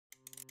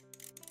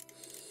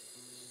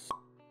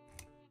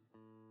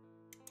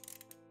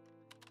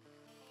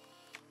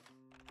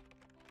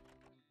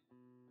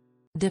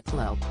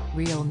Diplo,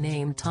 real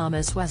name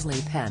Thomas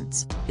Wesley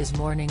Pence, is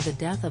mourning the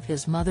death of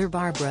his mother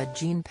Barbara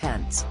Jean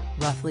Pence,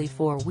 roughly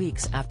 4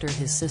 weeks after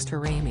his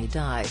sister Amy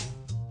died.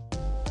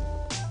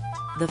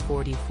 The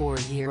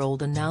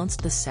 44-year-old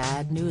announced the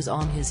sad news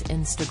on his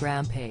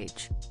Instagram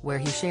page, where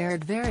he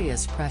shared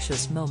various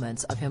precious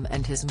moments of him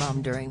and his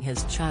mum during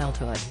his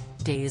childhood,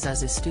 days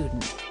as a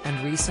student, and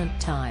recent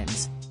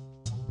times.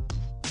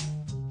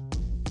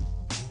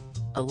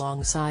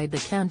 Alongside the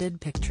candid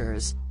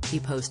pictures, he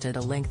posted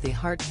a lengthy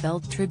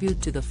heartfelt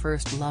tribute to the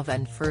first love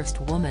and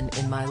first woman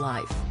in my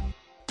life.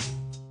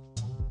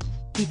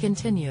 He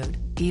continued,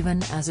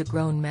 "Even as a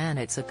grown man,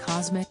 it's a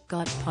cosmic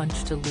gut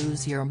punch to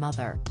lose your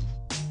mother.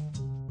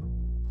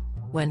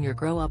 When you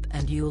grow up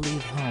and you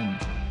leave home,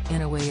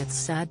 in a way it's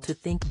sad to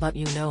think, but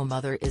you know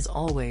mother is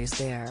always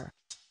there.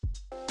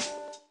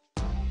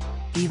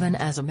 Even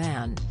as a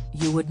man,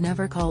 you would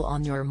never call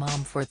on your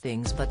mom for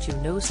things, but you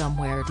know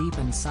somewhere deep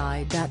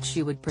inside that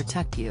she would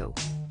protect you.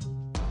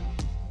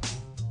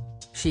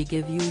 She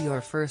gave you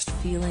your first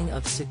feeling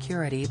of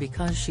security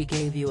because she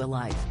gave you a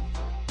life."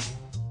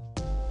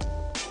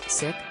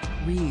 Sick,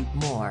 read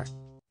more.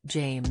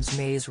 James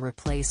May's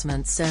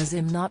replacement says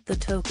I'm not the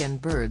token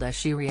bird as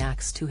she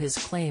reacts to his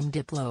claim.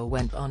 Diplo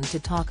went on to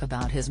talk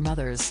about his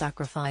mother's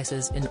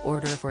sacrifices in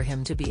order for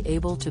him to be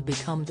able to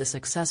become the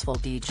successful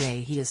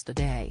DJ he is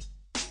today.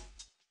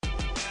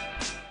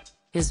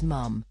 His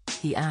mum,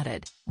 he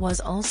added,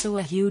 was also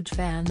a huge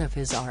fan of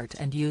his art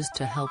and used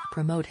to help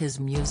promote his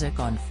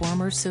music on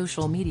former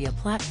social media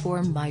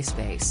platform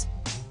MySpace.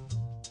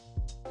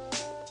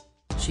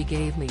 "She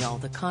gave me all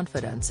the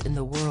confidence in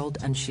the world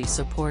and she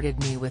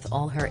supported me with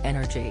all her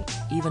energy,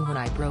 even when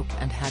I broke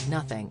and had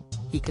nothing,"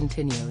 he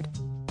continued.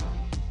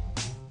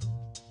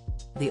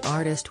 The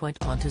artist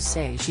went on to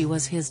say she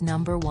was his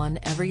 #1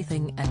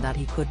 everything and that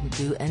he couldn't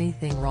do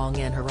anything wrong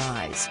in her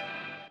eyes.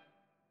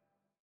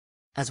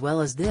 As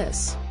well as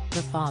this,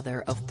 the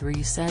father of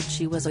 3 said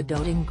she was a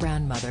doting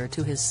grandmother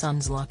to his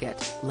sons Lockett,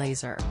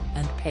 Laser,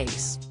 and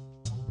Pace.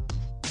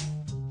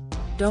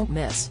 Don't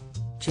miss.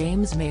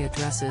 James May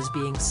addresses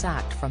being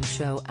sacked from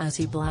show as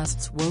he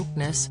blasts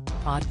wokeness.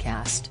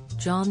 Podcast,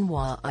 John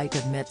White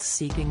admits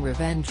seeking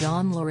revenge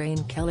on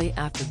Lorraine Kelly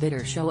after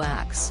bitter show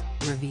acts,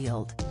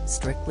 revealed.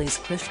 Strictly's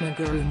Krishna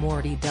guru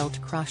Morty dealt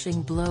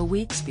crushing blow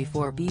weeks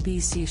before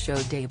BBC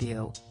show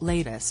debut.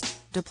 Latest,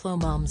 Diplo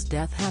mom's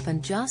death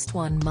happened just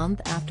 1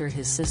 month after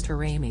his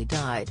sister Amy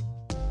died.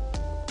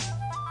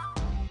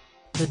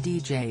 The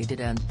DJ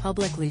didn't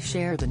publicly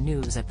share the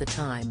news at the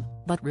time,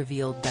 but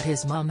revealed that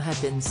his mum had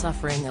been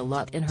suffering a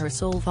lot in her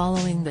soul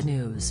following the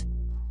news.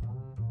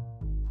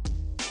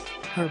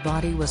 Her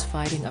body was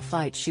fighting a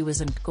fight she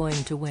wasn't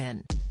going to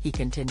win, he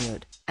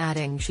continued,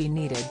 adding she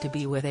needed to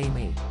be with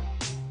Amy.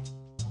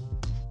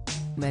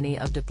 Many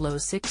of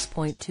Diplo's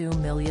 6.2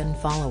 million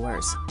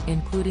followers,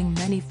 including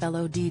many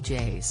fellow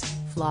DJs,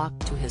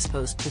 flocked to his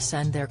post to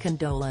send their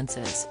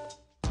condolences.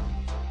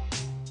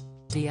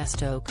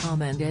 Tiesto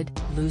commented,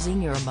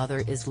 "Losing your mother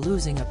is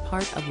losing a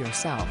part of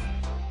yourself.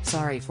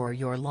 Sorry for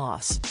your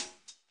loss."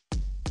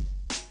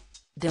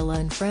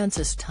 Dylan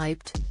Francis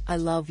typed, "I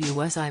love you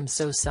Wes, I'm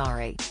so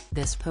sorry.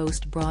 This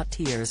post brought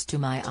tears to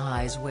my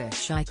eyes,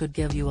 wish I could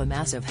give you a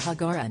massive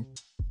hug or an."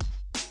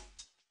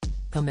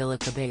 Camila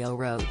Cabello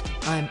wrote,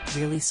 "I'm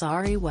really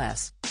sorry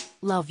Wes.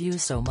 Love you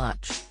so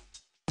much."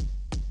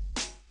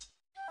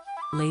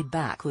 Laid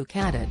back Luke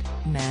added,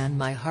 "Man,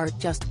 my heart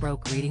just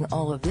broke reading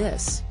all of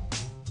this.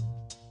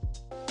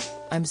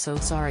 I'm so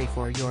sorry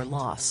for your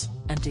loss,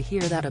 and to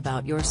hear that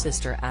about your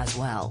sister as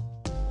well.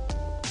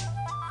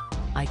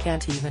 I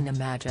can't even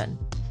imagine.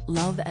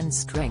 Love and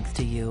strength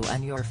to you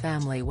and your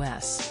family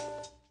Wes.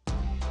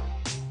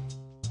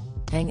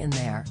 Hang in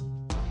there."